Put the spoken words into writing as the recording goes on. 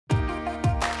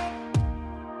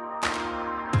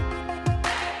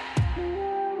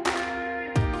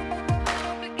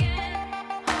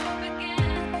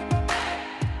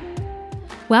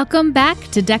Welcome back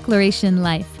to Declaration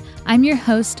Life. I'm your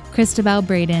host, Christabel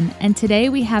Braden, and today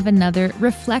we have another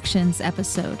Reflections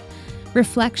episode.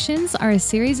 Reflections are a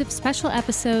series of special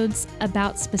episodes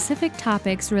about specific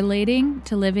topics relating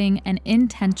to living an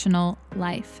intentional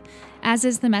life. As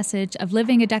is the message of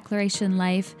living a declaration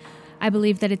life, I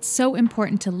believe that it's so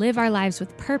important to live our lives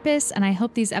with purpose, and I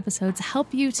hope these episodes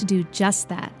help you to do just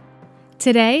that.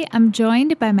 Today, I'm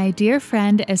joined by my dear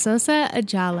friend Esosa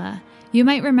Ajala. You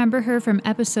might remember her from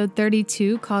episode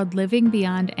 32 called Living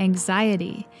Beyond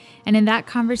Anxiety, and in that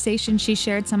conversation she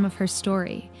shared some of her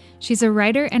story. She's a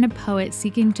writer and a poet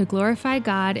seeking to glorify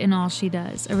God in all she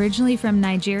does. Originally from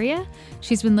Nigeria,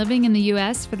 she's been living in the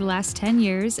U.S. for the last 10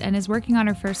 years and is working on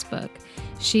her first book.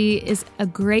 She is a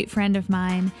great friend of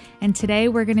mine, and today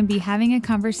we're going to be having a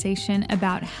conversation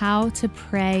about how to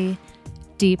pray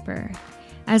deeper,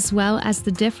 as well as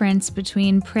the difference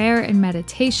between prayer and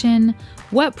meditation,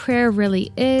 what prayer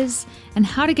really is, and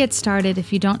how to get started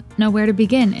if you don't know where to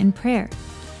begin in prayer.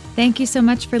 Thank you so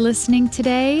much for listening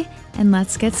today, and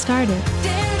let's get started.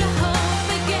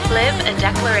 Live a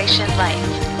declaration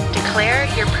life. Declare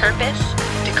your purpose,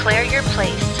 declare your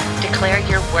place, declare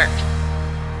your worth.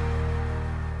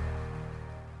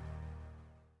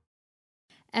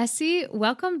 Essie,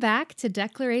 welcome back to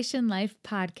Declaration Life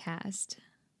podcast.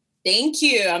 Thank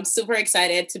you. I'm super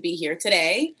excited to be here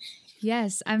today.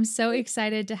 Yes, I'm so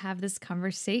excited to have this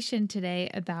conversation today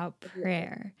about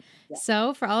prayer. Yeah.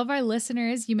 So for all of our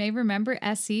listeners, you may remember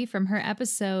Essie from her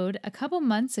episode a couple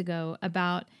months ago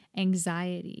about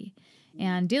anxiety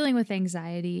and dealing with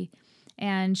anxiety.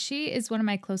 And she is one of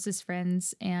my closest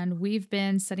friends, and we've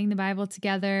been studying the Bible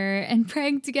together and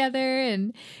praying together.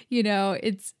 And, you know,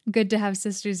 it's good to have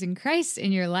sisters in Christ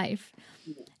in your life.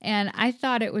 And I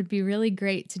thought it would be really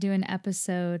great to do an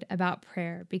episode about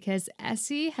prayer because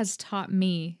Essie has taught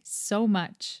me so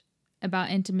much about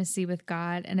intimacy with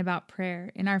God and about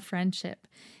prayer in our friendship.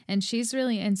 And she's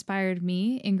really inspired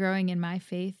me in growing in my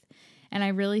faith. And I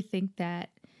really think that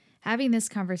having this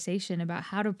conversation about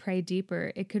how to pray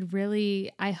deeper, it could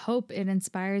really, I hope it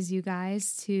inspires you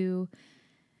guys to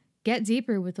get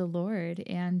deeper with the Lord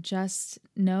and just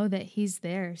know that He's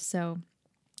there. So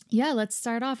yeah, let's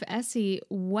start off. Essie,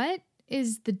 what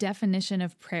is the definition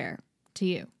of prayer to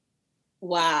you?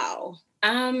 Wow.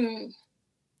 To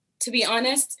be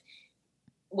honest,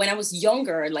 when I was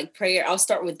younger, like prayer, I'll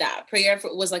start with that. Prayer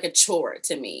was like a chore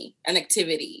to me, an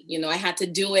activity. You know, I had to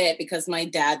do it because my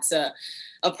dad's a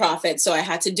prophet. So I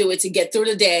had to do it to get through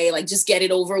the day, like just get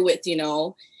it over with, you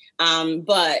know.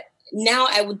 But now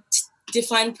I would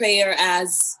define prayer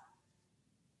as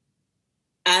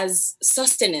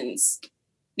sustenance.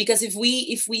 Because if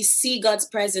we see God's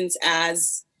presence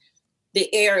as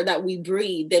the air that we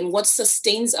breathe, then what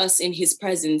sustains us in His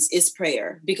presence is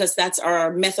prayer, because that's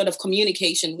our method of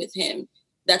communication with Him.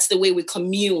 That's the way we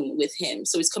commune with Him.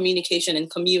 So it's communication and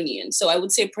communion. So I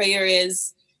would say prayer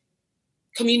is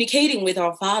communicating with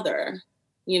our Father,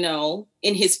 you know,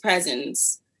 in His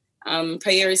presence.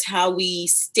 Prayer is how we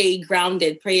stay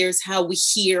grounded. Prayer is how we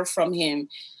hear from Him.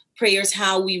 Prayer is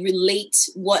how we relate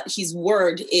what His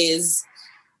word is.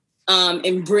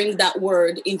 And bring that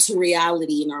word into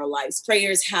reality in our lives. Prayer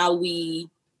is how we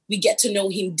get to know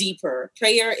Him deeper.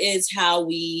 Prayer is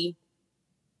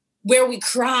where we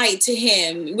cry to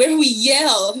Him, where we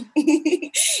yell,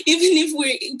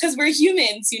 because we're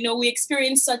humans, you know, we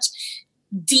experience such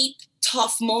deep,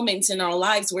 tough moments in our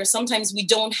lives where sometimes we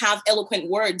don't have eloquent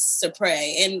words to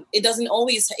pray. And it doesn't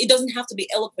have to be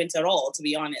eloquent at all, to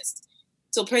be honest.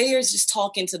 So prayer is just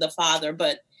talking to the Father,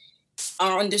 but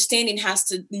our understanding has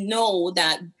to know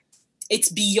that it's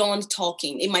beyond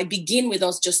talking. It might begin with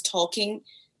us just talking,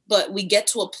 but we get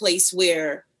to a place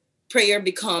where prayer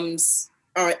becomes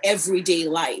our everyday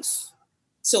life.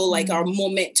 So like our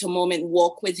moment to moment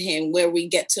walk with Him, where we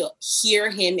get to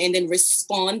hear Him and then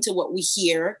respond to what we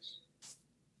hear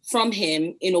from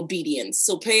Him in obedience.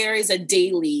 So prayer is a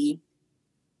daily,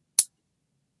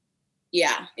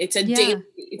 daily,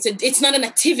 it's not an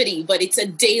activity, but it's a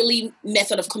daily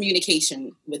method of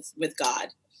communication with God.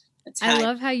 I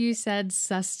love how you said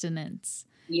sustenance.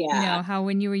 Yeah. You know, how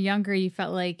when you were younger, you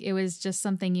felt like it was just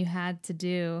something you had to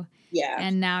do. Yeah.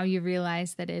 And now you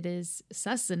realize that it is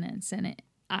sustenance. And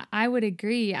I would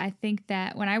agree. I think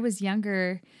that when I was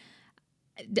younger,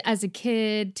 as a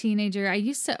kid, teenager, I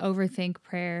used to overthink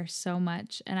prayer so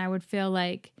much. And I would feel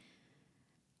like,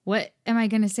 what am I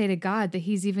going to say to God that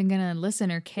He's even going to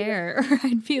listen or care? Or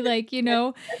I'd be like, you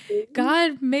know,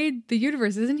 God made the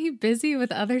universe. Isn't He busy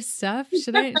with other stuff?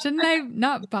 Shouldn't I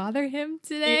not bother Him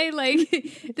today?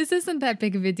 Like, this isn't that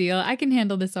big of a deal. I can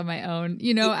handle this on my own.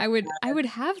 You know, I would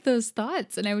have those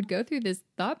thoughts, and I would go through this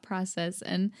thought process.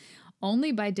 And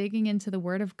only by digging into the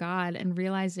Word of God and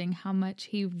realizing how much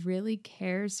He really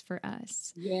cares for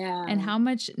us. Yeah. And how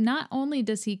much, not only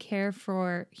does He care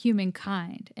for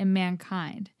humankind and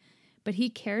mankind, but He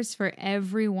cares for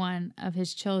every one of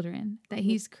His children that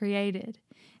He's created.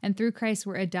 And through Christ,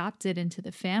 we're adopted into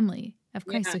the family of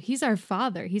Christ. Yeah. So He's our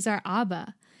Father. He's our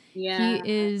Abba. Yeah.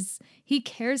 He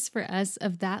cares for us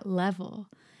of that level.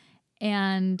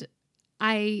 And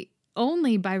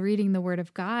only by reading the Word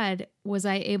of God was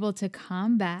I able to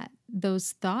combat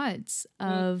those thoughts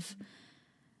of,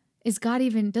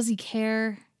 does He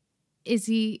care?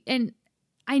 And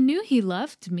I knew He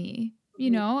loved me.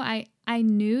 You know, I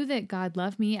knew that God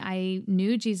loved me. I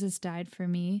knew Jesus died for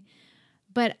me,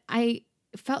 but I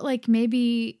felt like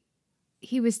maybe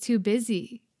He was too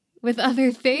busy with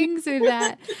other things, or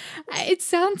that it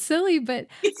sounds silly, but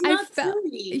it's not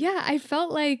silly. Yeah, I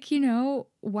felt like,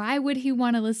 why would He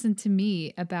want to listen to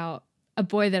me about a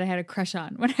boy that I had a crush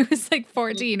on when I was like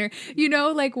 14, or,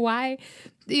 like why,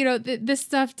 this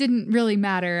stuff didn't really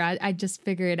matter. I just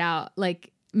figure it out.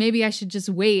 Like, maybe I should just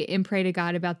wait and pray to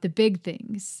God about the big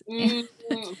things.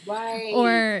 Right.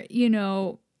 Or,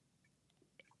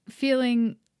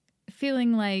 feeling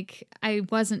like I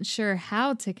wasn't sure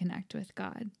how to connect with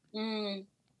God.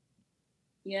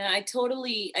 Yeah, I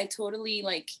totally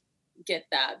like get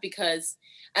that, because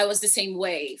I was the same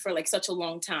way for like such a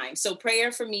long time. So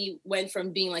prayer for me went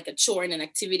from being like a chore and an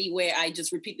activity where I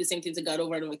just repeat the same thing to God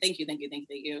over and over. Thank you.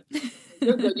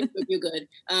 You're good.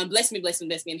 Bless me,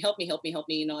 and help me,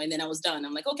 and then I was done.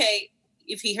 I'm like, okay,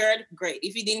 if He heard, great.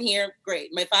 If He didn't hear, great.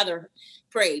 My father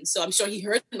prayed, so I'm sure he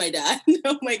heard my dad.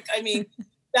 I'm like, I mean,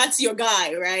 that's your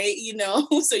guy, right?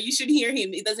 So you should hear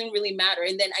him. It doesn't really matter.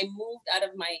 And then I moved out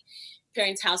of my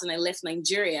parents' house and I left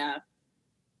Nigeria,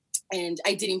 and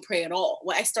I didn't pray at all.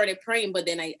 Well, I started praying, but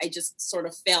then I just sort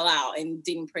of fell out and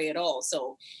didn't pray at all.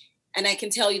 So, and I can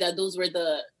tell you that those were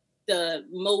the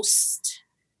most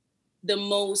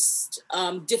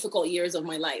difficult years of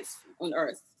my life on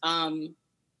earth.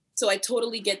 So I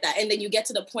totally get that. And then you get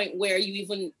to the point where you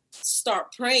even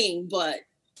start praying, but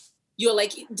you're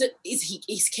like,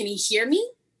 can He hear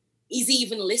me? Is He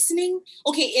even listening?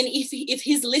 Okay, and if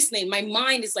He's listening, my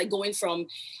mind is like going from,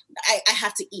 I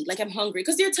have to eat, like I'm hungry.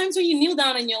 Because there are times when you kneel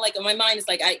down and you're like, my mind is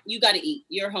like, you got to eat,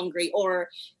 you're hungry, or,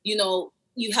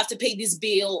 you have to pay this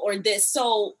bill or this.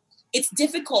 So it's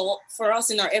difficult for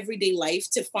us in our everyday life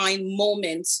to find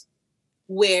moments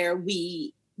where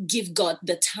we give God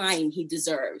the time He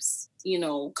deserves,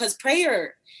 because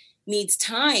prayer needs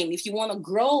time. If you want to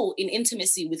grow in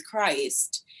intimacy with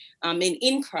Christ, and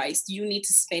in Christ, you need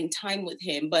to spend time with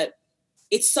Him. But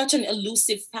it's such an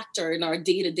elusive factor in our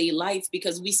day-to-day life,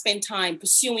 because we spend time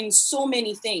pursuing so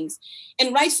many things,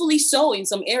 and rightfully so in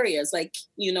some areas. Like,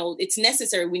 it's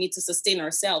necessary. We need to sustain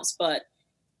ourselves. But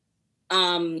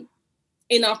in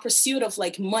our pursuit of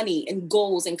like money and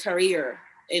goals and career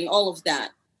and all of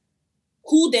that,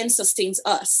 who then sustains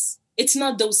us? It's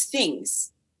not those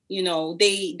things.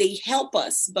 They help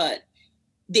us, but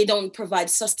they don't provide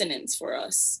sustenance for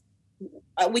us.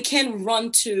 We can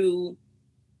run to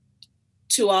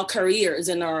our careers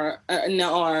and our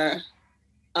or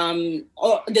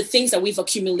the things that we've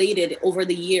accumulated over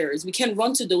the years. We can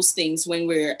run to those things when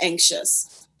we're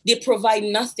anxious. They provide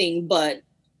nothing, but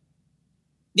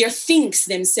they're things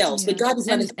themselves. Yeah. But God is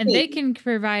not a thing. And they can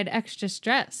provide extra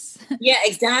stress. Yeah,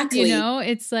 exactly.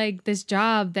 It's like this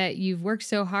job that you've worked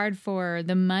so hard for,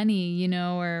 the money,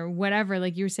 or whatever,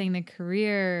 like you were saying, the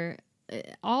career,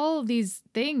 all of these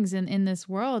things in this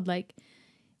world, like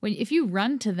if you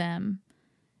run to them,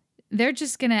 they're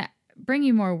just going to bring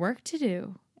you more work to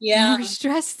do. Yeah. More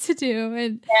stress to do.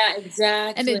 And yeah,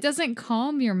 exactly. And it doesn't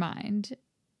calm your mind.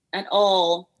 At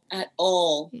all.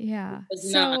 Yeah.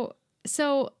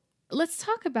 So let's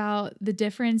talk about the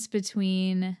difference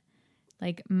between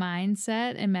like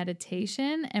mindset and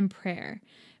meditation and prayer,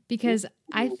 because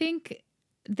I think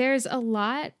there's a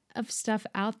lot of stuff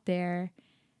out there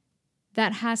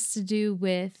that has to do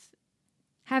with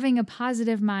having a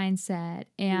positive mindset,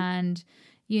 and,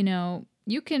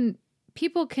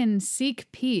 people can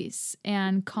seek peace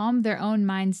and calm their own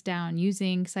minds down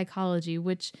using psychology,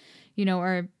 which,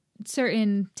 are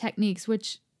certain techniques,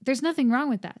 which there's nothing wrong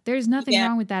with that. There's nothing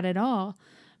wrong with that at all.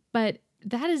 But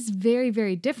that is very,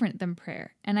 very different than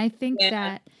prayer. And I think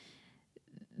that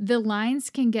the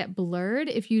lines can get blurred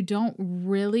if you don't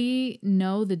really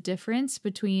know the difference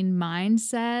between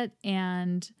mindset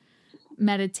and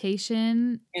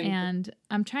meditation. And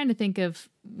I'm trying to think of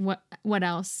what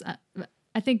else.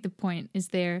 I think the point is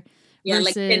there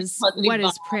versus like what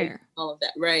is prayer. All of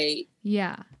that, right?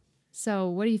 Yeah. So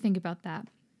what do you think about that?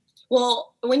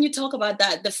 Well, when you talk about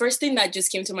that, the first thing that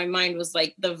just came to my mind was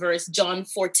like the verse John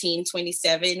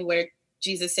 14:27, where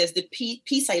Jesus says, the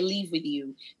peace I leave with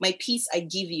you, my peace I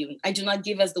give you. I do not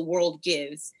give as the world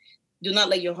gives. Do not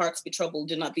let your hearts be troubled.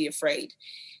 Do not be afraid.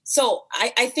 So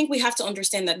I think we have to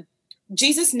understand that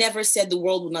Jesus never said the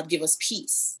world will not give us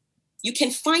peace. You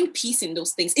can find peace in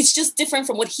those things. It's just different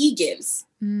from what he gives.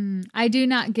 I do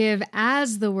not give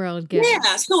as the world gives.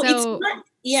 Yeah. So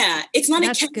it's not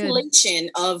a cancellation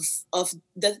good. of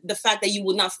the fact that you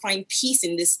will not find peace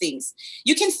in these things.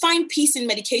 You can find peace in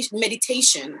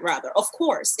meditation rather. Of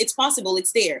course, it's possible,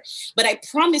 it's there. But I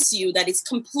promise you that it's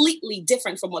completely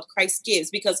different from what Christ gives,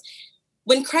 because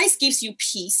when Christ gives you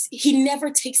peace, he never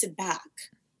takes it back.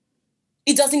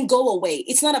 It doesn't go away.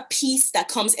 It's not a peace that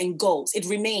comes and goes. It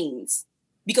remains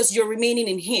because you're remaining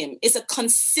in him. It's a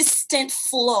consistent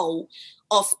flow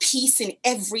of peace in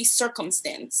every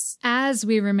circumstance. As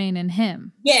we remain in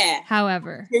him. Yeah.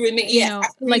 However,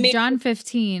 like John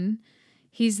 15,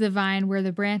 he's the vine, we're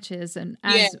the branches. And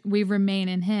as we remain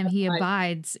in him, he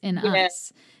abides in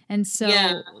us. And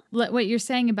so what you're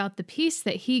saying about the peace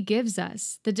that he gives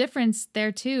us, the difference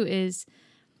there too is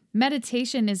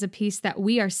meditation is a peace that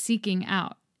we are seeking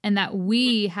out and that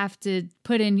we have to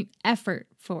put in effort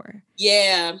for.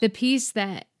 Yeah. The peace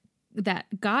that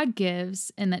God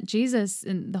gives and that Jesus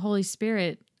and the Holy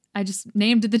Spirit, I just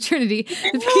named the Trinity,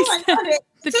 the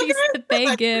peace that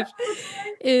they give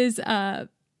is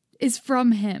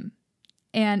from him.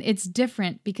 And it's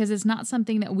different because it's not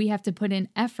something that we have to put in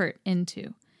effort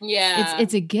into. Yeah.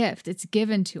 It's a gift. It's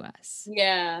given to us.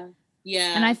 Yeah.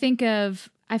 Yeah. And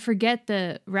I forget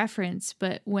the reference,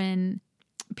 but when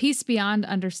peace beyond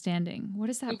understanding, what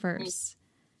is that verse?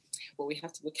 Well, we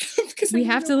have to look it up. We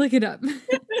have to look it up.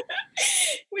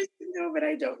 We know, but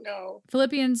I don't know.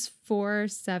 Philippians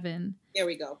 4:7. There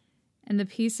we go. And the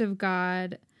peace of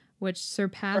God, which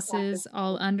surpasses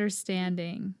all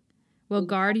understanding, will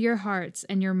guard your hearts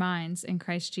and your minds in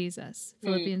Christ Jesus.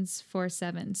 Philippians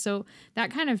 4:7. So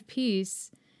that kind of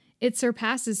peace, it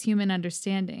surpasses human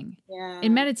understanding. Yeah.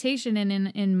 In meditation and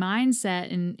in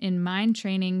mindset and in mind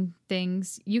training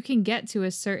things, you can get to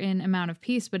a certain amount of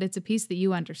peace, but it's a peace that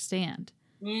you understand.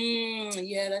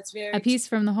 Yeah, that's very A peace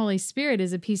from the Holy Spirit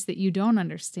is a peace that you don't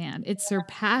understand. It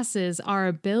surpasses our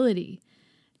ability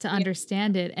to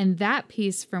understand it. And that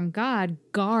peace from God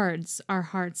guards our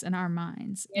hearts and our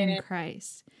minds in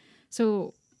Christ.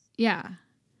 So, yeah.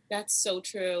 That's so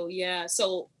true. Yeah.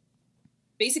 So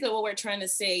basically what we're trying to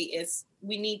say is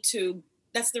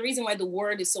that's the reason why the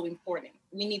word is so important.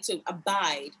 We need to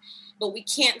abide, but we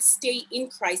can't stay in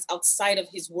Christ outside of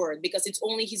his word because it's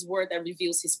only his word that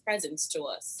reveals his presence to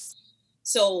us.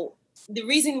 So the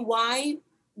reason why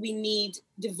we need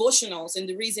devotionals and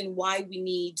the reason why we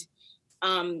need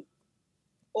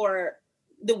or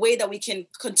the way that we can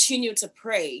continue to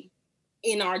pray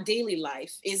in our daily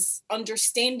life is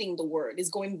understanding the word, is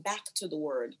going back to the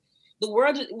word. The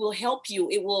word will help you.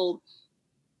 It will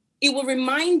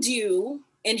remind you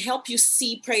and help you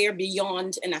see prayer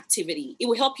beyond an activity. It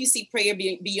will help you see prayer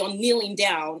beyond kneeling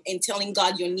down and telling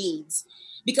God your needs.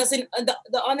 Because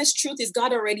the honest truth is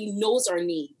God already knows our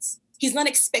needs. He's not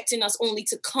expecting us only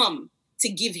to come to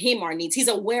give him our needs. He's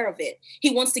aware of it. He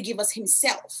wants to give us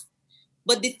himself.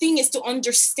 But the thing is, to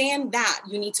understand that,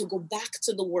 you need to go back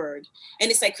to the word. And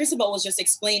it's like Christabel was just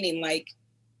explaining, like,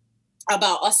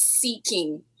 about us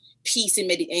seeking peace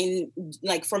in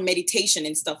like from meditation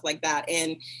and stuff like that.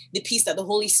 And the peace that the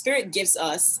Holy Spirit gives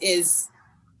us is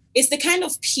the kind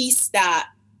of peace that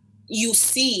you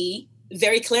see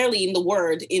very clearly in the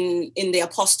word, in the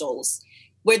apostles,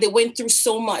 where they went through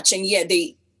so much and yet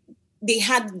they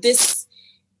had this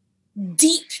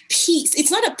deep peace.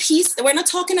 It's not a peace. We're not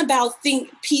talking about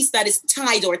peace that is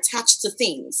tied or attached to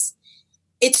things.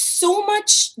 It's so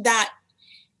much that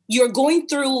you're going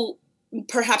through.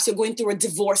 Perhaps you're going through a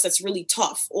divorce that's really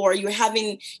tough, or you're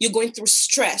going through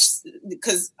stress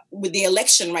because with the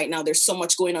election right now, there's so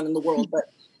much going on in the world. But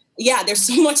yeah, there's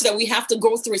so much that we have to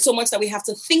go through, so much that we have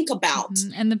to think about.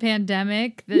 And the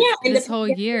pandemic, this whole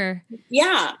year.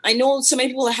 Yeah, I know so many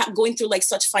people are going through like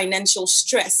such financial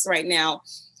stress right now.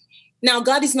 Now,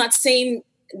 God is not saying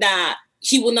that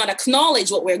he will not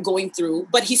acknowledge what we're going through,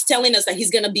 but he's telling us that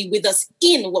he's going to be with us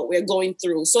in what we're going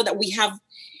through so that we have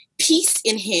peace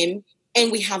in him and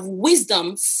we have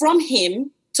wisdom from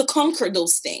him to conquer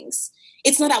those things.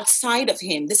 It's not outside of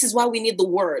him. This is why we need the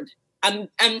word. I'm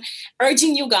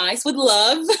urging you guys with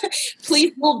love,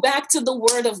 please go back to the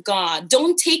word of God.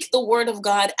 Don't take the word of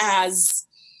God as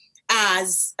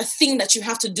a thing that you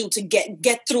have to do to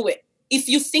get through it. if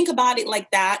you think about it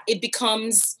like that, it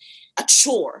becomes a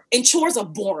chore, and chores are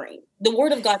boring. The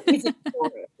word of God isn't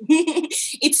boring.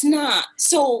 It's not.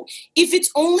 So if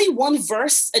it's only one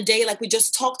verse a day, like we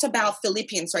just talked about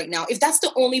Philippians right now, if that's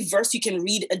the only verse you can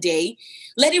read a day,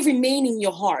 let it remain in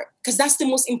your heart, because that's the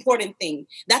most important thing.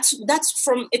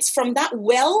 It's from that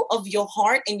well of your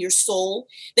heart and your soul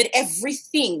that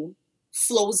everything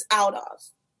flows out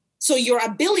of. So your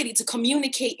ability to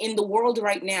communicate in the world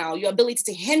right now, your ability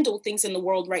to handle things in the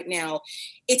world right now,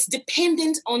 it's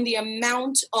dependent on the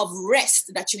amount of rest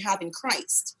that you have in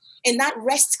Christ. And that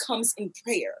rest comes in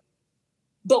prayer.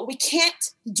 But we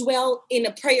can't dwell in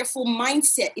a prayerful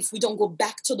mindset if we don't go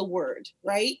back to the word,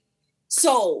 right?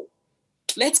 So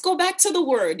let's go back to the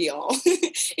word, y'all.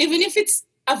 Even if it's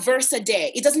a verse a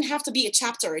day, it doesn't have to be a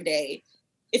chapter a day.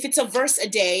 If it's a verse a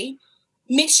day,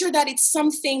 make sure that it's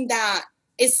something that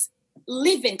is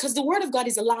living, because the word of God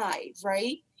is alive,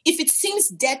 right? If it seems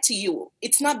dead to you,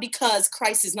 it's not because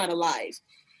Christ is not alive.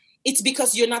 It's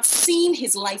because you're not seeing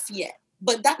his life yet.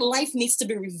 But that life needs to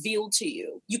be revealed to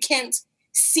you. You can't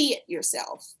see it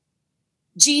yourself.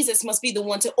 Jesus must be the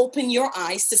one to open your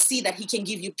eyes to see that he can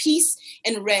give you peace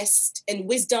and rest and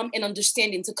wisdom and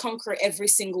understanding to conquer every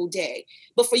single day.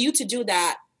 But for you to do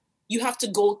that, you have to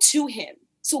go to him.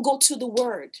 So go to the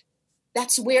word.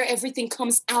 That's where everything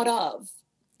comes out of.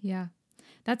 Yeah,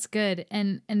 that's good.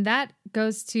 And that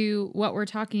goes to what we're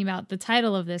talking about, the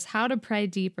title of this, How to Pray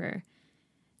Deeper.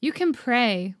 You can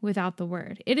pray without the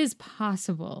word. It is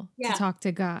possible to talk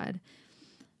to God.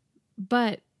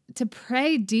 But to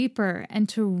pray deeper and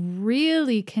to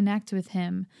really connect with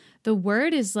him, the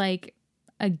word is like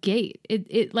a gate.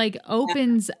 It like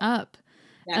opens up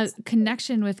a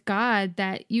connection with God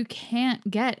that you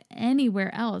can't get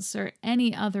anywhere else or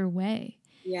any other way.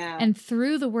 Yeah. And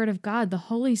through the word of God, the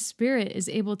Holy Spirit is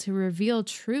able to reveal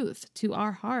truth to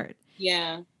our heart.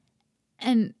 Yeah.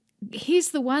 And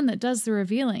he's the one that does the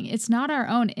revealing. It's not our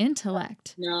own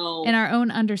intellect and our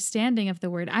own understanding of the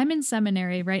word. I'm in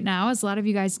seminary right now, as a lot of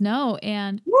you guys know,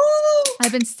 and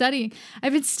I've been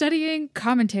studying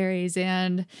commentaries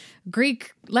and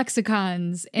Greek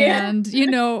lexicons and,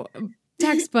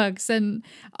 textbooks and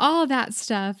all that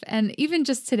stuff. And even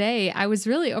just today, I was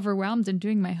really overwhelmed in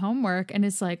doing my homework, and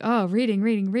it's like, reading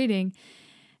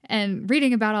and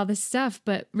reading about all this stuff.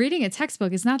 But reading a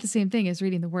textbook is not the same thing as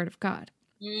reading the word of God.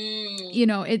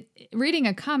 Reading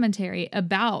a commentary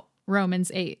about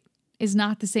Romans 8 is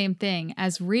not the same thing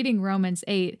as reading Romans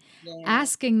 8,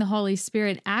 asking the Holy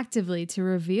Spirit actively to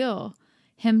reveal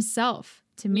himself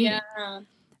to me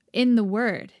in the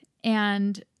word.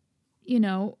 And,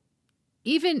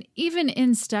 even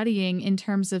in studying, in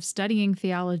terms of studying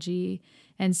theology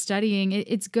and studying,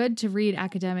 it's good to read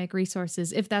academic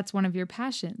resources if that's one of your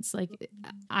passions. Like,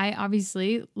 I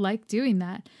obviously like doing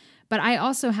that. But I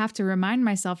also have to remind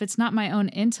myself it's not my own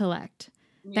intellect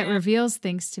that reveals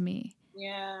things to me.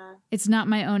 Yeah. It's not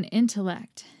my own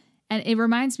intellect. And it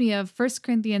reminds me of 1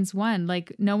 Corinthians 1,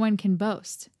 like no one can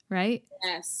boast, right?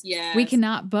 Yes. We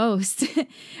cannot boast.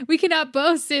 We cannot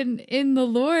boast in the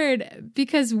Lord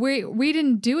because we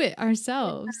didn't do it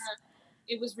ourselves.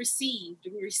 It was received.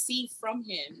 We received from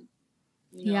him.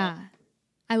 Yeah.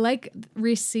 I like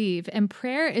receive. And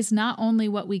prayer is not only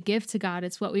what we give to God,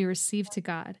 it's what we receive to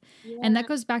God. Yeah. And that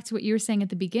goes back to what you were saying at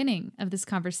the beginning of this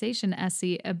conversation,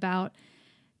 Essie, about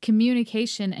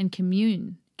communication and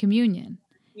communion.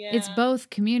 Yeah. It's both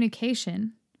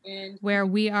communication, where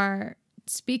we are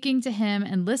speaking to him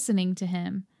and listening to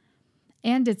him,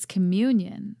 and it's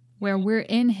communion, where we're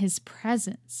in his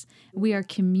presence. We are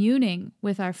communing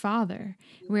with our Father.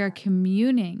 We are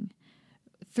communing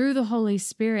through the Holy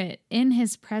Spirit in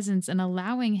his presence and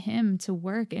allowing him to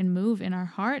work and move in our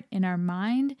heart, in our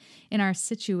mind, in our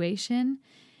situation.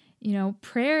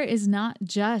 Prayer is not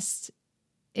just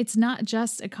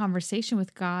a conversation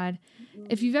with God. Mm-hmm.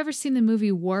 If you've ever seen the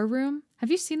movie War Room, have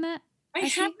you seen that? I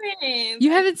haven't.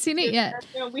 You haven't seen it yet?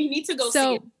 No, we need to go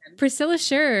see it. So Priscilla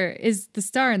Shirer is the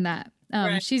star in that.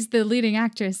 Right. She's the leading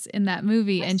actress in that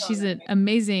movie, and she's an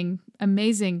amazing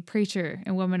preacher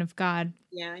and woman of God.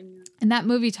 Yeah, I know. And that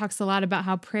movie talks a lot about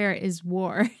how prayer is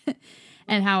war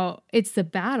and how it's the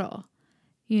battle,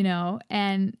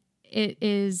 and it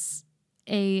is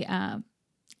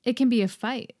it can be a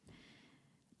fight,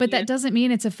 but that doesn't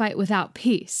mean it's a fight without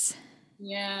peace.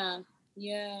 Yeah.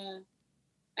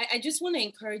 I just want to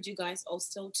encourage you guys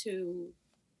also to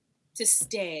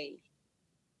stay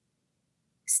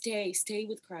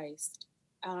with Christ.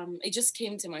 It just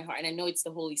came to my heart, and I know it's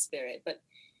the Holy Spirit, but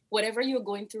whatever you're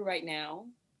going through right now,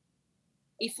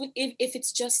 if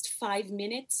it's just 5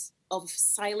 minutes of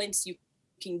silence you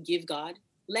can give God,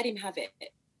 let him have it.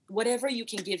 Whatever you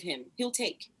can give him, he'll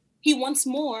take. He wants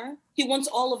more. He wants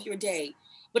all of your day.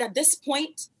 But at this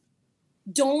point,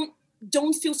 don't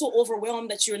feel so overwhelmed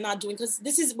that you're not doing, because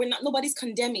nobody's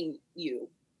condemning you.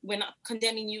 We're not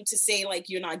condemning you to say like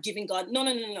you're not giving God.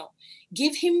 No.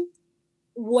 Give him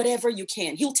whatever you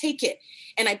can. He'll take it.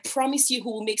 And I promise you, he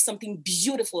will make something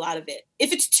beautiful out of it.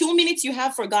 If it's 2 minutes you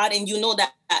have for God, and you know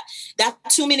that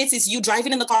 2 minutes is you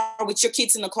driving in the car with your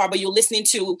kids in the car, but you're listening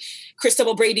to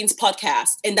Christabel Braden's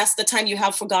podcast, and that's the time you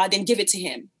have for God, then give it to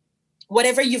him.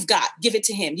 Whatever you've got, give it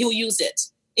to him. He'll use it.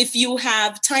 If you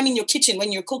have time in your kitchen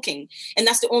when you're cooking, and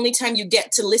that's the only time you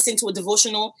get to listen to a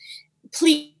devotional,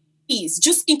 please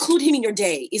just include him in your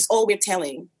day, is all we're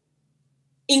telling.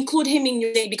 Include him in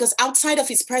your day, because outside of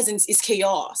his presence is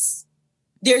chaos.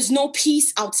 There's no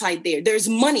peace outside there. There's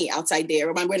money outside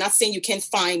there. We're not saying you can't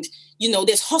find,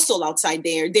 there's hustle outside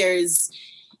there.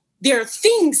 There are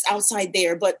things outside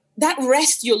there, but that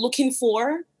rest you're looking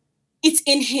for, it's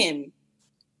in him.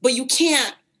 But you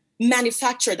can't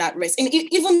manufacture that rest. And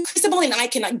even Christabel and I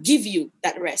cannot give you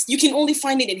that rest. You can only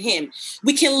find it in him.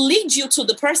 We can lead you to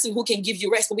the person who can give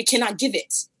you rest, but we cannot give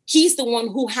it. He's the one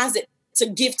who has it to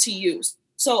give to you.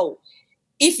 So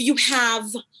if you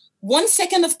have 1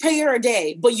 second of prayer a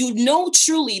day, but you know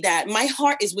truly that my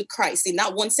heart is with Christ in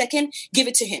that 1 second, give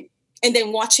it to him and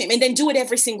then watch him, and then do it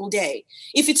every single day.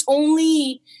 If it's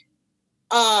only,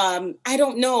 I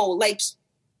don't know, like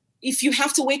if you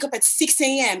have to wake up at 6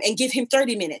 a.m. and give him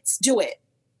 30 minutes, do it.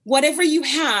 Whatever you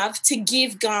have to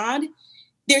give God,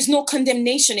 there's no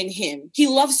condemnation in him. He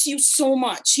loves you so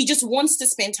much. He just wants to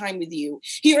spend time with you.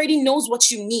 He already knows what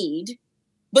you need,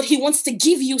 but he wants to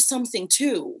give you something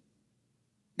too.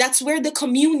 That's where the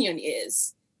communion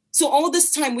is. So all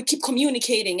this time we keep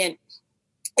communicating, and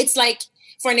it's like,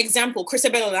 for an example,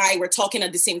 Christabel and I were talking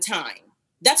at the same time.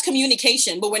 That's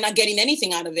communication, but we're not getting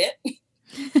anything out of it.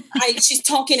 She's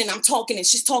talking and I'm talking, and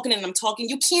she's talking and I'm talking.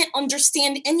 You can't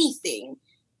understand anything.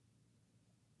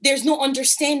 There's no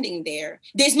understanding there.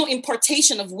 There's no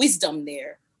impartation of wisdom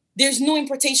there. There's no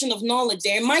impartation of knowledge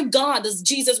there. My God, does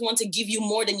Jesus want to give you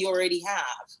more than you already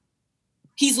have?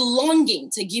 He's longing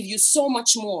to give you so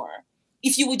much more.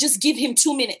 If you would just give him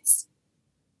 2 minutes.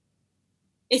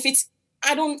 If it's,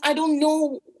 I don't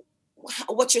know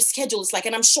what your schedule is like,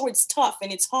 and I'm sure it's tough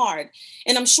and it's hard,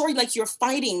 and I'm sure like you're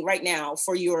fighting right now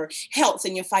for your health,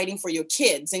 and you're fighting for your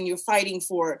kids, and you're fighting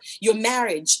for your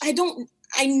marriage. I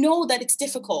know that it's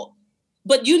difficult,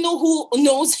 but you know who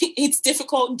knows it's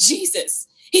difficult? Jesus.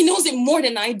 He knows it more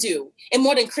than I do, and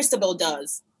more than Christabel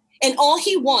does. And all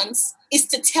he wants is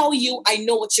to tell you, I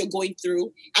know what you're going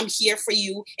through. I'm here for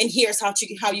you, and here's how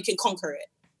you can conquer it.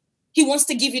 He wants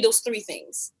to give you those 3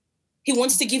 things. He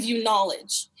wants to give you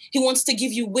knowledge. He wants to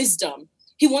give you wisdom.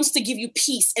 He wants to give you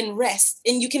peace and rest.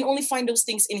 And you can only find those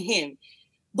things in him.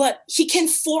 But he can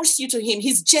force you to him.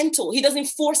 He's gentle. He doesn't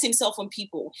force himself on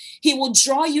people. He will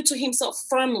draw you to himself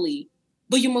firmly,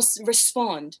 but you must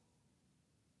respond.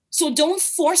 So don't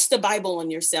force the Bible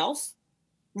on yourself.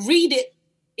 Read it,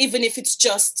 even if it's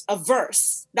just a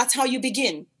verse. That's how you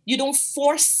begin. You don't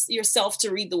force yourself to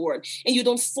read the word, and you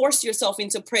don't force yourself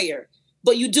into prayer,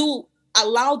 but you do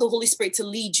allow the Holy Spirit to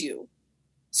lead you.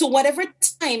 So whatever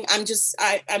time, I'm just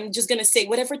going to say,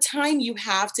 whatever time you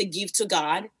have to give to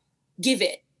God, give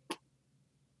it.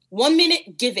 1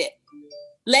 minute, give it.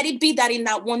 Let it be that in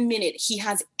that 1 minute, he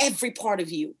has every part of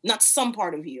you, not some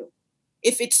part of you.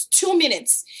 If it's 2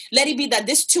 minutes, let it be that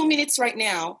this 2 minutes right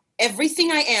now, everything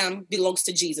I am belongs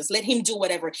to Jesus. Let him do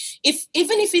whatever.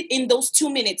 Even if in those 2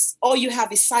 minutes, all you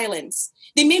have is silence,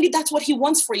 then maybe that's what he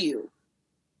wants for you.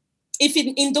 If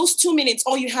in those 2 minutes,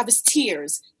 all you have is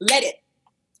tears, let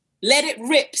it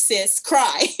rip, sis,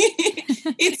 cry.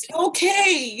 It's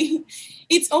okay.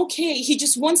 It's okay. He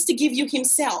just wants to give you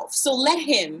himself. So let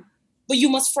him, but you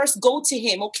must first go to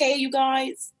him. Okay, you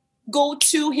guys, go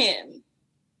to him.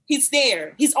 He's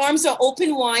there. His arms are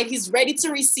open wide. He's ready to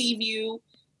receive you,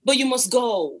 but you must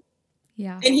go.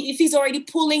 Yeah. And if he's already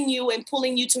pulling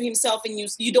you to himself, and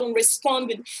you don't respond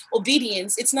with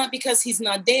obedience, it's not because he's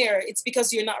not there. It's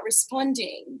because you're not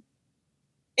responding.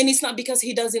 And it's not because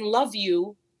he doesn't love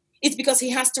you. It's because he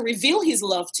has to reveal his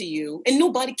love to you, and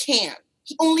nobody can.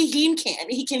 Only him can.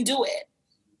 He can do it.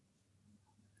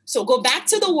 So go back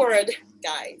to the word,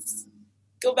 guys.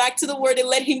 Go back to the word and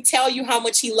let him tell you how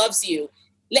much he loves you.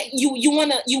 You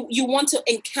want to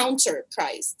encounter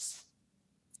Christ.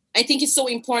 I think it's so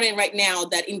important right now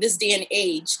that in this day and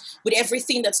age, with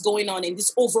everything that's going on, in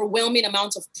this overwhelming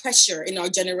amount of pressure in our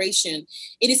generation,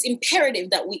 it is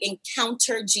imperative that we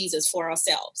encounter Jesus for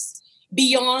ourselves,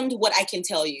 beyond what I can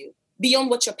tell you, beyond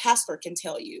what your pastor can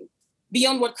tell you,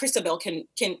 beyond what Christabel can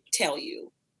tell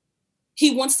you.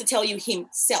 He wants to tell you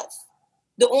himself.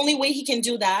 The only way he can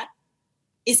do that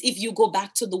is if you go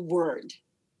back to the word.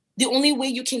 The only way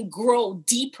you can grow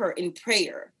deeper in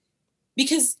prayer.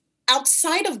 Because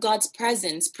outside of God's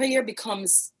presence, prayer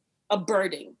becomes a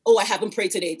burden. Oh, I haven't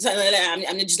prayed today.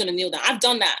 I'm just going to kneel down. I've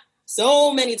done that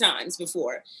so many times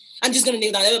before. I'm just going to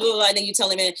kneel down. And then you tell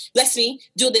him, bless me,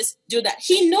 do this, do that.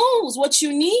 He knows what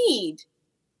you need.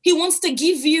 He wants to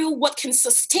give you what can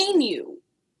sustain you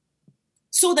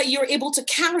so that you're able to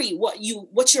carry what you're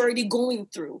already going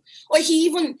through. Or he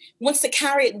even wants to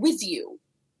carry it with you.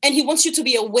 And he wants you to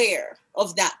be aware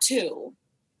of that too.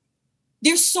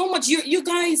 There's so much. You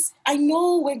guys, I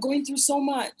know we're going through so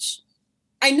much.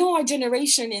 I know our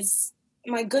generation is,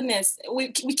 my goodness,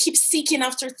 we keep seeking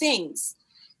after things.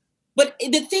 But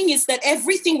the thing is that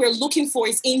everything we're looking for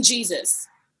is in Jesus.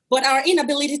 But our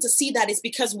inability to see that is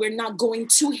because we're not going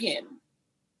to him.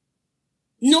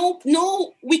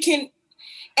 No, we can,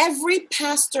 every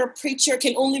pastor, preacher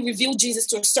can only reveal Jesus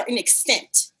to a certain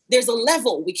extent. There's a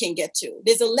level we can get to.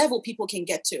 There's a level people can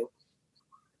get to.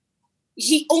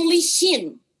 Only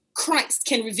him, Christ,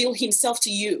 can reveal himself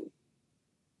to you.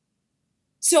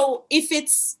 So if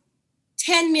it's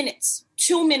 10 minutes,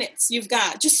 2 minutes you've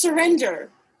got, just surrender.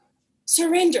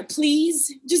 Surrender,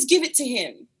 please. Just give it to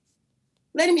him.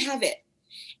 Let him have it.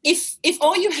 If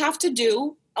all you have to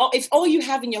do, if all you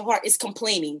have in your heart is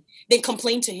complaining, then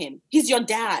complain to him. He's your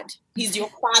dad. He's your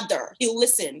father. He'll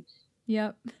listen.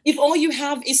 Yep. If all you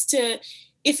have is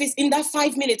if it's in that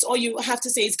 5 minutes, all you have to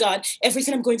say is, God,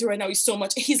 everything I'm going through right now is so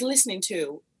much. He's listening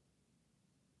to.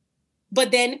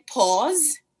 But then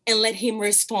pause and let him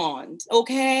respond.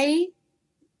 Okay?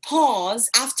 Pause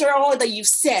after all that you've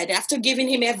said, after giving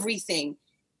him everything.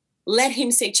 Let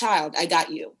him say, child, I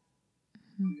got you.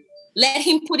 Mm-hmm. Let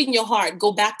him put in your heart,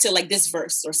 go back to like this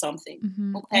verse or something.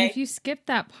 Mm-hmm. Okay. And if you skip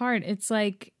that part, it's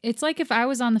like if I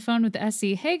was on the phone with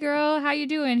Essie, hey girl, how you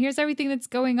doing? Here's everything that's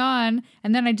going on.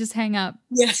 And then I just hang up.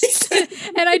 Yes.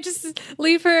 And I just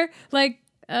leave her like,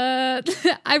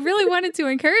 I really wanted to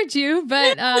encourage you,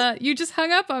 but you just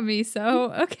hung up on me.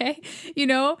 So, okay.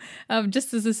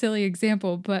 Just as a silly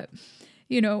example, but,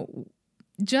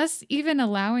 just even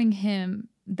allowing him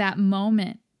that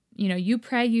moment. You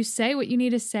pray, you say what you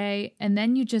need to say, and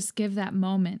then you just give that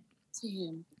moment to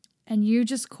him. And you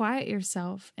just quiet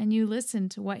yourself and you listen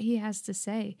to what he has to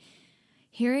say.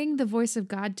 Hearing the voice of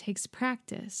God takes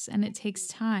practice and it takes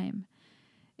time.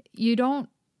 You don't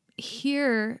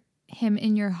hear him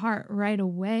in your heart right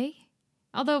away,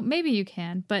 although maybe you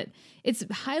can, but it's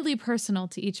highly personal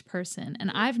to each person. And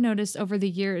I've noticed over the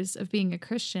years of being a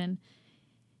Christian,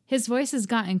 his voice has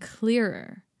gotten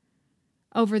clearer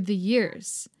over the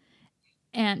years.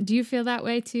 And do you feel that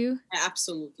way too?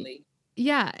 Absolutely.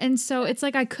 Yeah. And so it's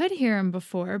like I could hear him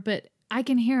before, but I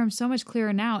can hear him so much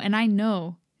clearer now. And I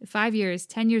know 5 years,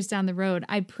 10 years down the road,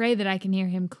 I pray that I can hear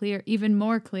him clear, even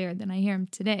more clear than I hear him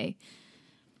today.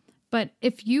 But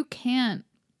if you can't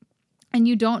and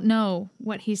you don't know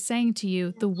what he's saying to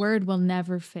you, the word will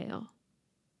never fail.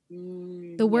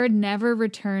 The word never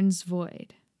returns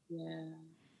void. Yeah.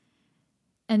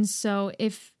 And so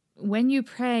when you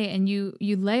pray and you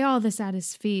lay all this at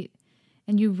his feet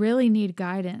and you really need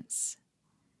guidance,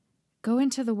 go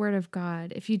into the word of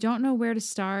God. If you don't know where to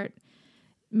start,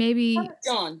 maybe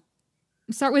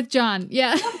start with John.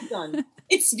 Yeah. John.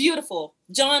 It's beautiful.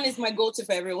 John is my go-to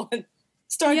for everyone.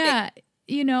 Start there.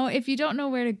 If you don't know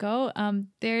where to go,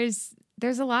 there's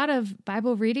a lot of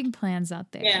Bible reading plans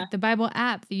out there. Yeah. The Bible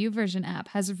app, the YouVersion app,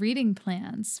 has reading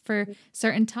plans for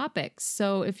certain topics.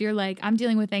 So if you're like, I'm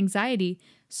dealing with anxiety,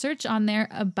 search on there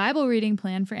a Bible reading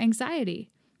plan for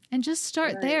anxiety and just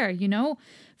start there.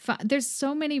 There's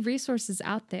so many resources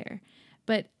out there.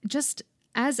 But just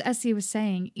as Essie was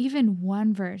saying, even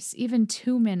one verse, even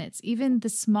 2 minutes, even the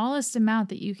smallest amount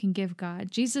that you can give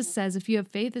God. Jesus says, if you have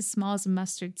faith as small as a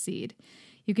mustard seed,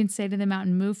 you can say to the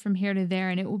mountain, move from here to there,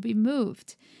 and it will be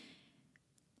moved.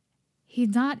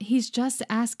 He's just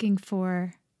asking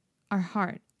for our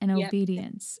heart and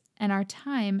obedience and our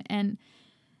time, and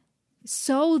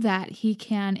so that he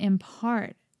can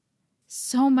impart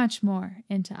so much more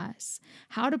into us.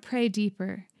 How to pray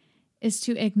deeper is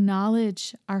to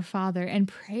acknowledge our Father and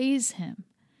praise him.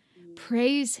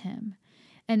 Praise him.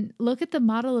 And look at the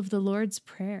model of the Lord's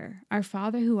Prayer. Our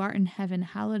Father who art in heaven,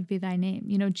 hallowed be thy name.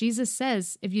 Jesus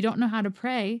says, if you don't know how to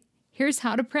pray, here's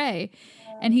how to pray.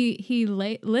 And he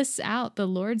lists out the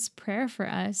Lord's Prayer for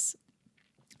us.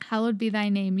 Hallowed be thy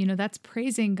name. That's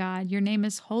praising God. Your name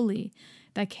is holy.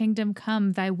 Thy kingdom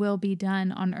come, thy will be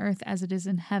done on earth as it is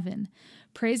in heaven.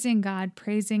 Praising God,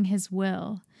 praising his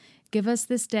will. Give us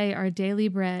this day our daily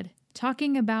bread.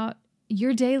 Talking about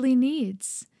your daily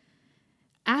needs.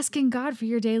 asking God for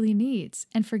your daily needs,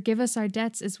 and forgive us our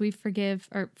debts as we forgive,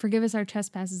 or forgive us our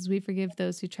trespasses as we forgive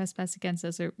those who trespass against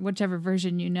us, or whichever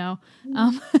version you know.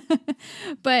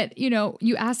 But,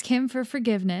 you ask him for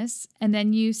forgiveness, and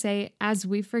then you say, as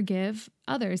we forgive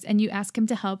others, and you ask him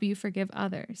to help you forgive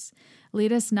others.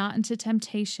 Lead us not into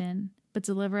temptation, but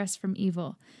deliver us from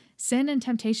evil. Sin and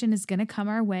temptation is going to come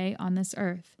our way on this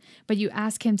earth, but you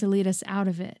ask him to lead us out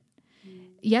of it.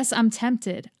 Yes, I'm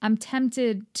tempted. I'm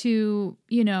tempted to,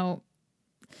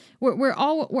 we're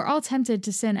all tempted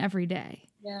to sin every day.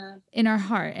 Yeah. In our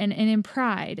heart and in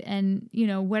pride and,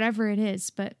 whatever it is.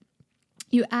 But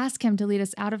you ask him to lead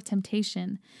us out of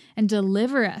temptation and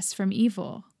deliver us from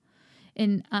evil.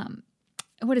 In,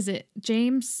 what is it?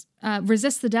 James,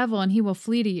 resist the devil and he will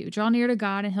flee to you. Draw near to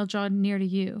God and he'll draw near to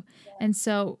you. Yeah. And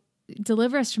so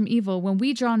deliver us from evil. When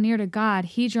we draw near to God,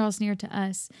 he draws near to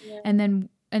us. Yeah.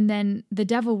 And then the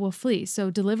devil will flee. So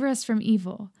deliver us from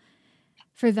evil.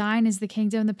 For thine is the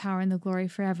kingdom, the power, and the glory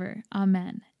forever.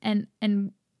 Amen.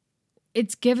 And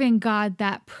it's giving God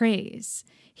that praise.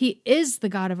 He is the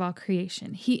God of all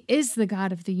creation. He is the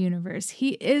God of the universe.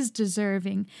 He is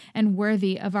deserving and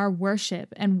worthy of our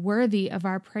worship and worthy of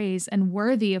our praise and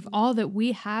worthy of all that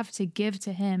we have to give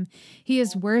to him. He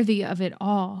is worthy of it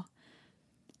all.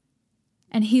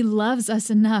 And he loves us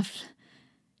enough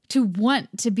to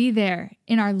want to be there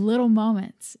in our little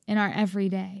moments, in our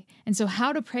everyday. And so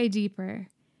how to pray deeper?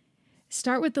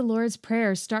 Start with the Lord's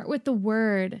Prayer. Start with the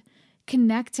word.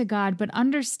 Connect to God, but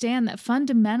understand that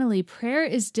fundamentally prayer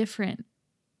is different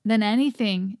than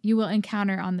anything you will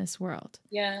encounter on this world.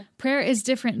 Yeah. Prayer is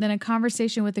different than a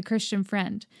conversation with a Christian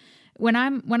friend. When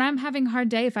I'm having a hard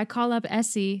day, if I call up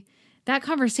Essie, that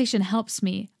conversation helps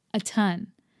me a ton.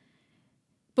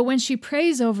 But when she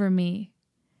prays over me,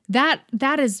 that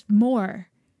is more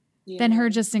than her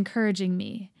just encouraging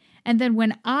me. And then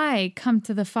when I come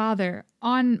to the Father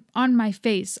on my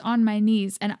face, on my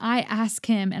knees, and I ask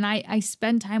him and I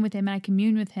spend time with him and I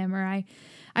commune with him, or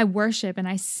I worship and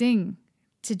I sing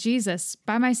to Jesus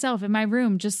by myself in my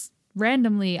room, just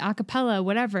randomly, a cappella,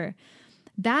 whatever,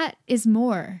 that is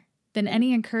more than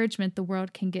any encouragement the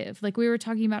world can give. Like we were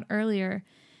talking about earlier,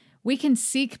 we can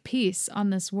seek peace on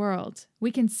this world.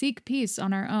 We can seek peace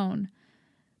on our own.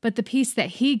 But the peace that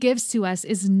he gives to us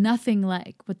is nothing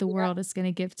like what the world is going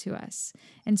to give to us.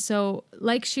 And so,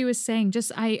 like she was saying,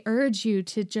 I urge you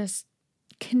to just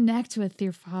connect with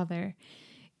your Father.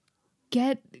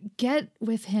 Get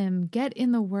with him, get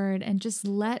in the word, and just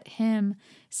let him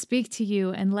speak to you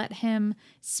and let him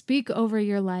speak over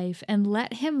your life and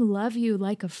let him love you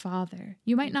like a father.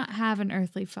 You might not have an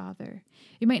earthly father.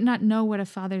 You might not know what a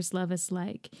father's love is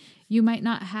like. You might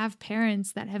not have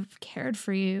parents that have cared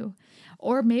for you,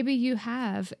 or maybe you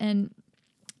have. And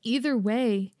either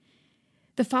way,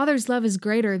 the Father's love is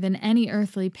greater than any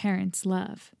earthly parent's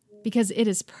love because it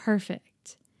is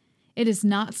perfect. It is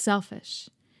not selfish.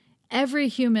 Every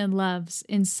human loves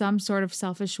in some sort of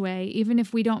selfish way, even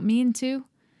if we don't mean to,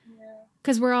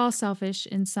 because we're all selfish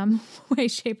in some way,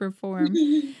 shape, or form.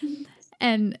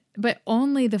 But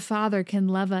only the Father can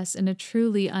love us in a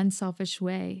truly unselfish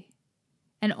way.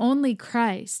 And only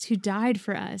Christ, who died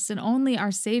for us, and only our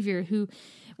Savior, who,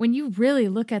 when you really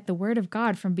look at the Word of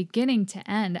God from beginning to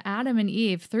end, Adam and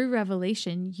Eve, through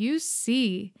Revelation, you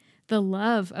see the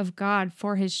love of God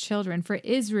for his children, for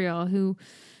Israel, who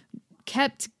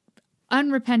kept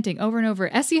unrepenting over and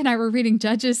over. Essie and I were reading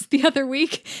Judges the other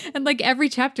week, and like every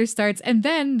chapter starts, and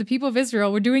then the people of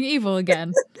Israel were doing evil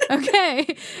again.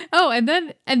 Okay. Oh, and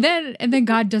then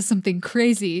God does something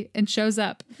crazy and shows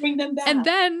up. Bring them back. And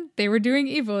then they were doing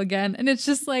evil again, and it's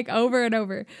just like over and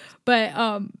over. But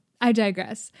I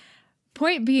digress.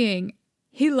 Point being,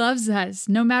 he loves us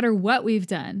no matter what we've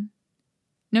done.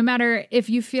 No matter if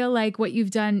you feel like what you've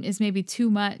done is maybe too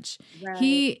much, right.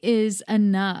 He is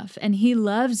enough and he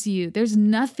loves you. There's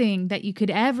nothing that you could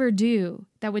ever do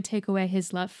that would take away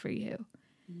his love for you.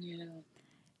 Yeah.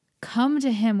 Come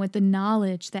to him with the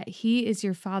knowledge that he is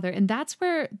your Father. And that's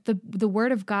where the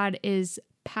Word of God is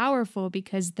powerful,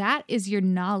 because that is your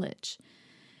knowledge.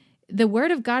 The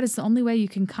Word of God is the only way you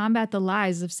can combat the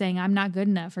lies of saying, I'm not good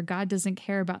enough, or God doesn't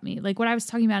care about me. Like what I was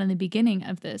talking about in the beginning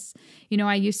of this.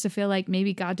 I used to feel like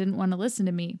maybe God didn't want to listen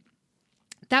to me.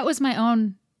 That was my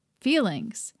own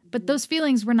feelings, but those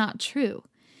feelings were not true.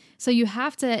 So you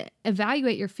have to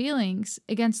evaluate your feelings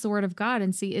against the Word of God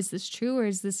and see, is this true or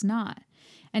is this not?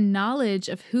 And knowledge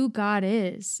of who God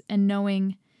is and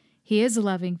knowing he is a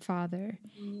loving Father.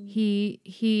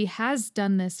 He has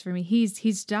done this for me.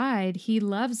 He's died. He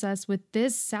loves us with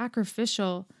this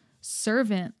sacrificial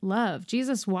servant love.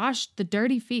 Jesus washed the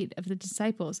dirty feet of the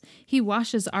disciples. He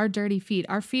washes our dirty feet.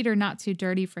 Our feet are not too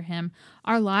dirty for him.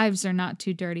 Our lives are not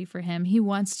too dirty for him. He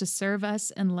wants to serve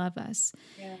us and love us.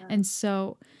 Yeah. And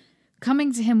so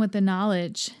coming to him with the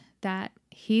knowledge that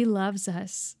he loves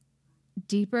us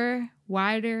deeper,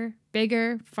 wider,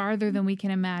 bigger, farther than we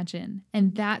can imagine.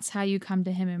 And that's how you come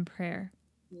to him in prayer,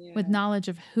 with knowledge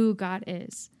of who God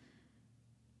is.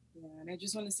 Yeah, and I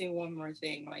just want to say one more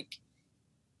thing. Like,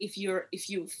 if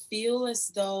you feel as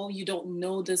though you don't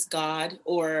know this God,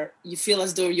 or you feel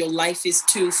as though your life is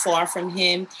too far from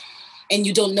him and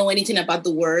you don't know anything about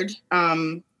the word,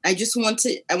 I want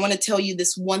to tell you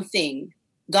this one thing.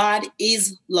 God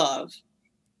is love.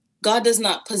 God does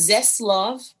not possess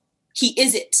love. He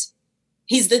is it.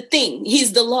 He's the thing.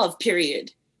 He's the love,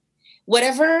 period.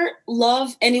 Whatever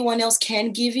love anyone else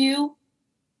can give you,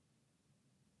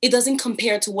 it doesn't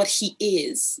compare to what he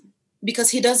is,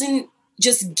 because he doesn't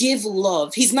just give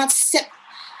love. He's not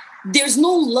there's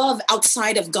no love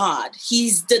outside of God.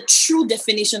 He's the true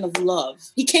definition of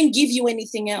love. He can't give you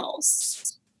anything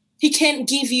else. He can't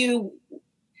give you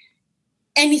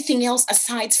anything else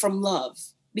aside from love,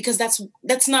 because that's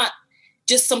not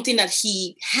just something that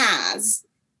he has.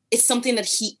 It's something that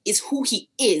he is, who he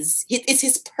is. It's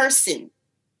his person.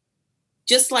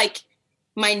 Just like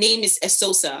my name is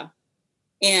Esosa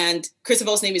and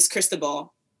Cristobal's name is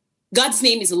Cristobal, God's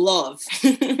name is love.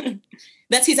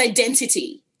 That's his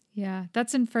identity. Yeah,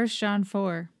 that's in 1 John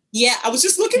 4. Yeah, I was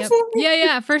just looking for it.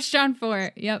 Yeah, 1 John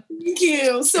 4. Yep. Thank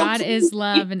you. So God is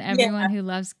love, and everyone who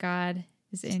loves God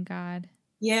is in God.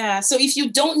 Yeah. So if you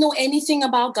don't know anything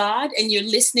about God and you're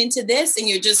listening to this and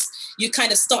you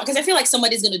kind of start, because I feel like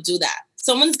somebody's going to do that.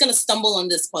 Someone's going to stumble on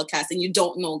this podcast and you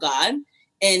don't know God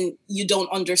and you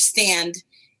don't understand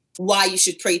why you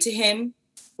should pray to him.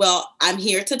 Well, I'm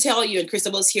here to tell you, and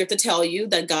Cristobal's here to tell you,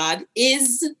 that God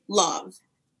is love.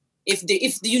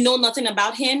 If you know nothing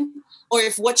about him, or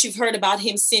if what you've heard about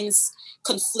him seems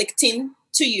conflicting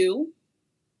to you,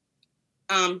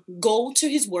 go to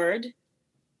his word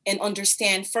and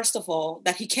understand, first of all,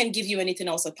 that he can't give you anything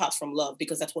else apart from love,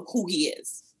 because that's who he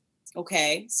is.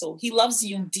 Okay? So he loves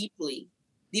you deeply,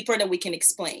 deeper than we can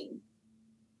explain.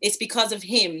 It's because of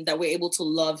him that we're able to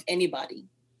love anybody.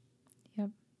 Yep.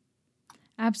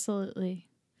 Absolutely.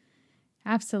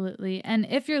 Absolutely. And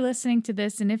if you're listening to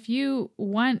this and if you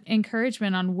want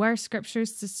encouragement on where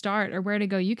scriptures to start or where to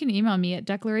go, you can email me at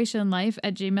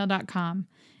declarationlife@gmail.com.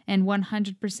 And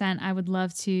 100%, I would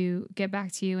love to get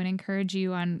back to you and encourage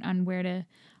you on where to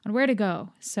go.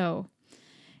 So,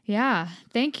 yeah,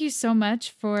 thank you so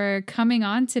much for coming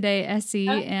on today, Essie,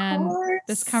 and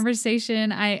this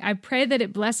conversation. I pray that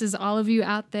it blesses all of you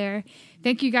out there.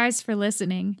 Thank you guys for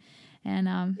listening.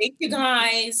 And thank you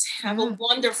guys. Have a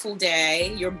wonderful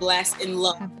day. You're blessed and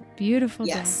loved. Have a beautiful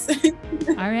day. Yes.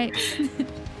 All right.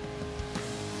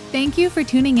 Thank you for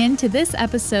tuning in to this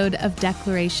episode of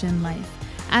Declaration Life.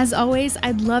 As always,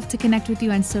 I'd love to connect with you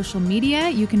on social media.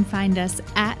 You can find us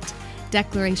at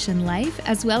Declaration Life,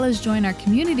 as well as join our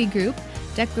community group,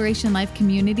 Declaration Life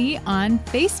Community, on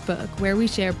Facebook, where we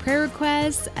share prayer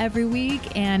requests every week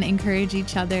and encourage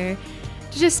each other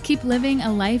to just keep living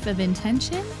a life of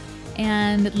intention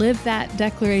and live that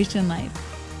declaration life.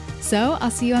 So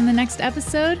I'll see you on the next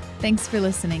episode. Thanks for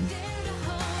listening.